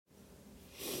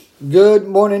Good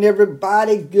morning,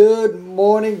 everybody. Good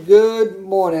morning. Good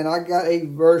morning. I got a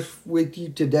verse with you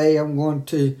today. I'm going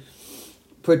to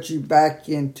put you back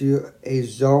into a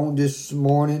zone this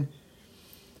morning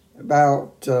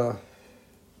about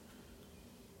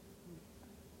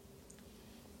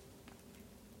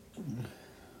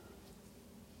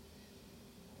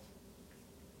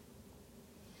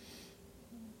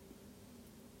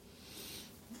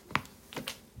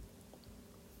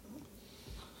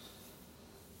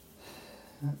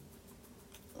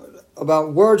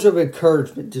words of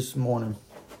encouragement this morning.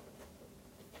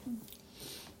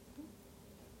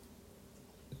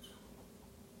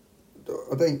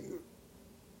 I think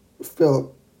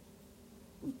Philip,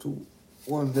 the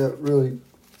one that really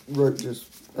wrote this,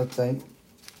 I think,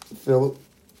 Philip.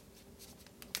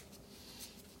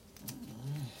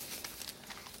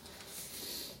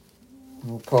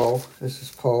 Well, Paul, this is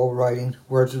Paul writing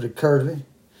words of encouragement.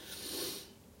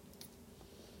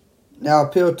 Now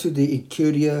appeal to the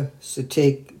Ecudia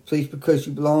Syntyche, please, because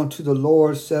you belong to the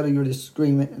Lord, settle your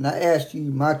disagreement. And I ask you,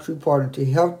 my true partner, to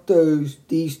help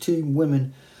these two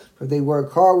women, for they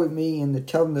work hard with me and to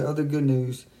tell them the other good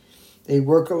news. They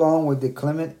work along with the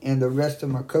Clement and the rest of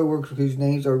my co-workers whose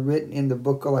names are written in the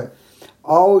book of life.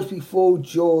 Always be full of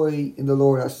joy in the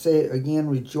Lord. I say it again,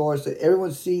 rejoice. Let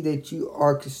everyone see that you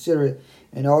are considerate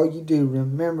in all you do.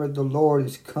 Remember, the Lord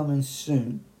is coming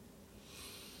soon.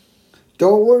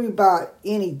 Don't worry about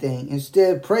anything.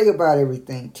 Instead, pray about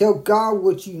everything. Tell God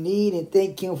what you need and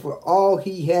thank Him for all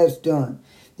He has done.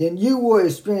 Then you will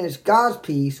experience God's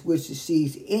peace, which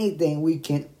exceeds anything we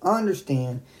can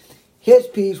understand. His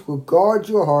peace will guard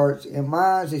your hearts and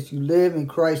minds as you live in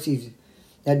Christ Jesus.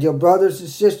 Now, dear brothers and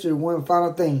sisters, one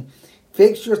final thing.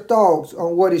 Fix your thoughts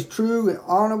on what is true and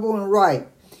honorable and right,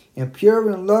 and pure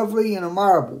and lovely and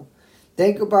admirable.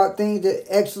 Think about things that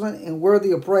are excellent and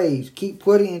worthy of praise. Keep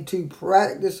putting into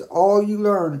practice all you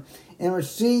learn and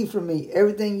receive from me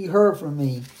everything you heard from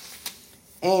me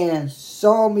and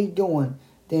saw me doing.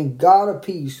 Then God of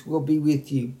peace will be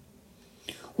with you.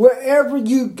 Wherever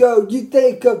you go, you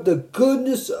think of the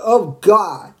goodness of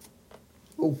God.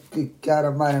 Oh, good God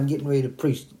Almighty, I'm getting ready to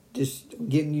preach this. I'm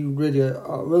getting you ready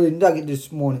to really nugget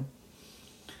this morning.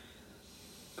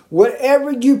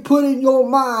 Whatever you put in your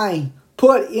mind,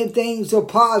 put in things are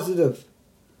positive,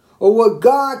 or what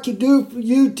God can do for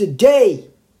you today.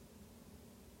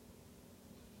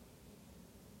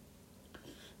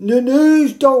 The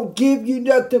news don't give you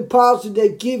nothing positive. They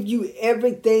give you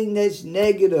everything that's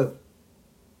negative.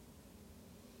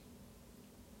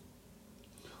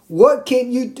 What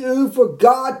can you do for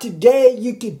God today?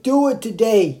 You can do it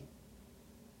today.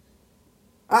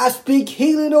 I speak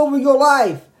healing over your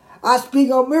life. I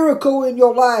speak a miracle in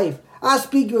your life. I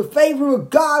speak the favor of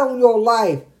God on your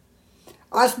life.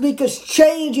 I speak a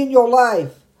change in your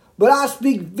life. But I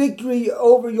speak victory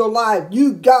over your life.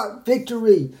 You got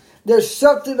victory. There's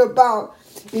something about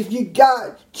if you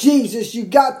got Jesus, you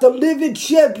got the living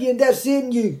champion that's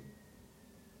in you.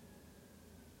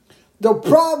 The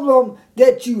problem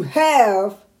that you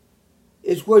have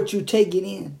is what you're taking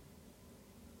in.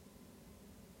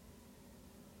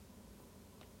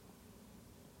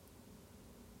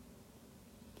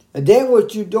 And then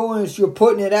what you're doing is you're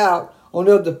putting it out on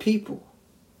other people.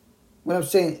 When I'm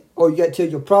saying, you got to tell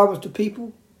your problems to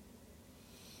people.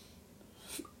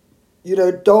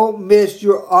 Don't miss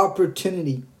your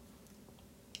opportunity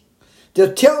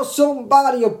to tell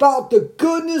somebody about the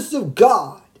goodness of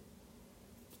God.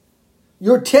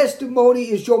 Your testimony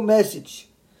is your message.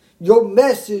 Your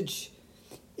message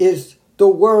is the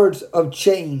words of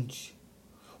change.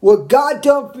 What God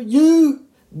done for you,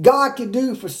 God can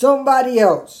do for somebody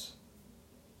else.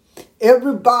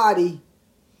 Everybody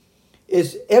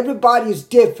is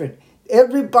different.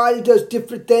 Everybody does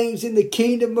different things in the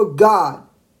kingdom of God.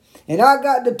 And I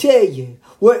got to tell you,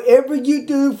 whatever you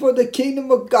do for the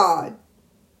kingdom of God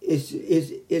is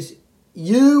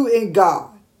you and God.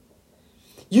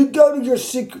 You go to your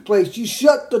secret place. You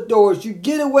shut the doors. You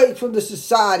get away from the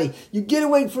society. You get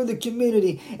away from the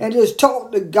community and just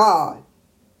talk to God.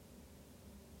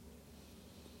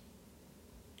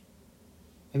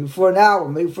 Maybe for an hour,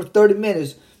 maybe for 30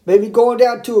 minutes. Maybe going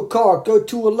down to a car. Go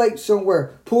to a lake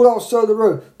somewhere. Pull off the side of the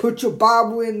road. Put your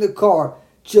Bible in the car.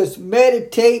 Just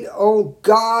meditate on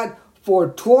God for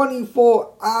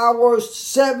 24 hours,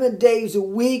 7 days a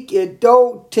week. It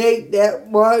don't take that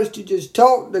much to just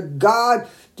talk to God.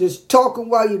 Just talking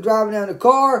while you're driving down the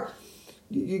car.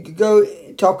 You could go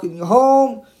talk in your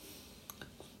home.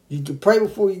 You can pray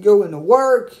before you go into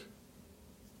work.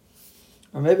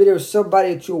 Or maybe there's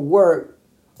somebody at your work.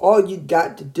 All you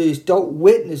got to do is don't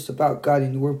witness about God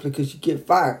in your work because you get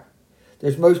fired.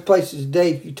 There's most places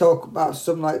today, if you talk about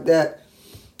something like that,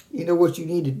 you know what you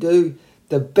need to do?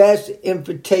 The best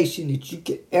invitation that you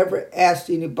could ever ask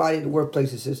anybody in the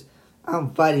workplace is this: I'm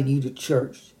inviting you to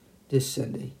church this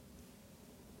Sunday.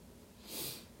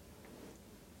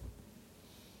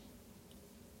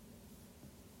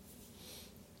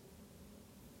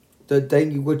 The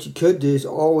thing, what you could do is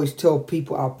always tell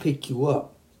people, I'll pick you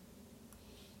up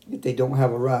if they don't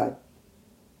have a ride.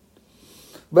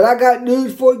 But I got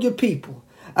news for you people.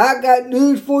 I got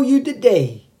news for you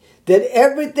today. That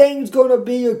everything's going to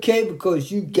be okay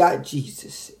because you got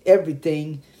Jesus.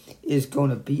 Everything is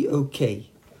going to be okay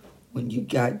when you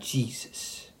got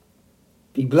Jesus.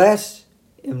 Be blessed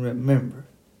and remember,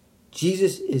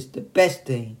 Jesus is the best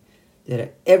thing that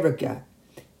I ever got,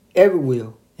 ever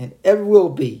will, and ever will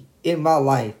be in my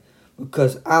life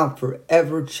because I'm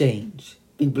forever changed.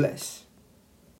 Be blessed.